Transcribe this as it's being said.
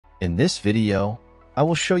In this video, I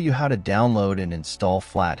will show you how to download and install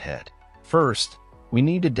Flathead. First, we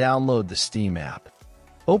need to download the Steam app.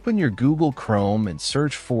 Open your Google Chrome and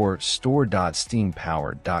search for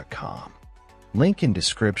store.steampowered.com. Link in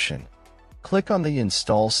description. Click on the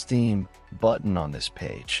Install Steam button on this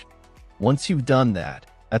page. Once you've done that,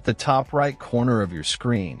 at the top right corner of your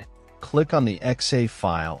screen, click on the .exe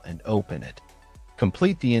file and open it.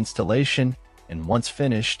 Complete the installation, and once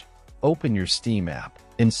finished, open your Steam app.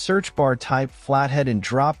 In search bar type Flathead and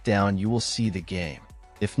drop down you will see the game.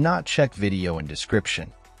 If not, check video in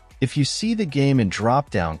description. If you see the game in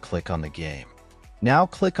drop down, click on the game. Now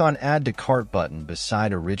click on Add to Cart button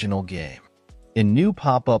beside original game. In new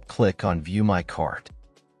pop-up, click on View My Cart.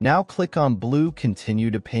 Now click on blue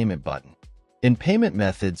Continue to Payment button. In payment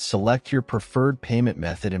methods, select your preferred payment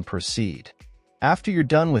method and proceed. After you're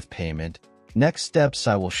done with payment, next steps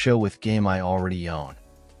I will show with game I already own.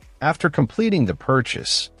 After completing the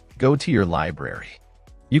purchase, go to your library.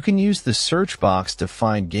 You can use the search box to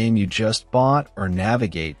find game you just bought or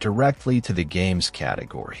navigate directly to the games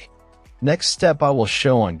category. Next step I will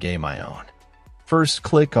show on game I own. First,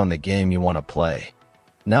 click on the game you want to play.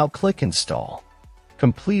 Now click Install.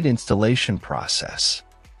 Complete installation process.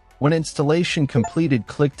 When installation completed,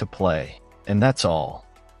 click to play, and that's all.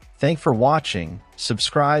 Thanks for watching.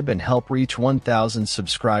 Subscribe and help reach 1,000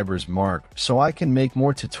 subscribers mark so I can make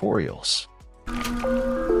more tutorials.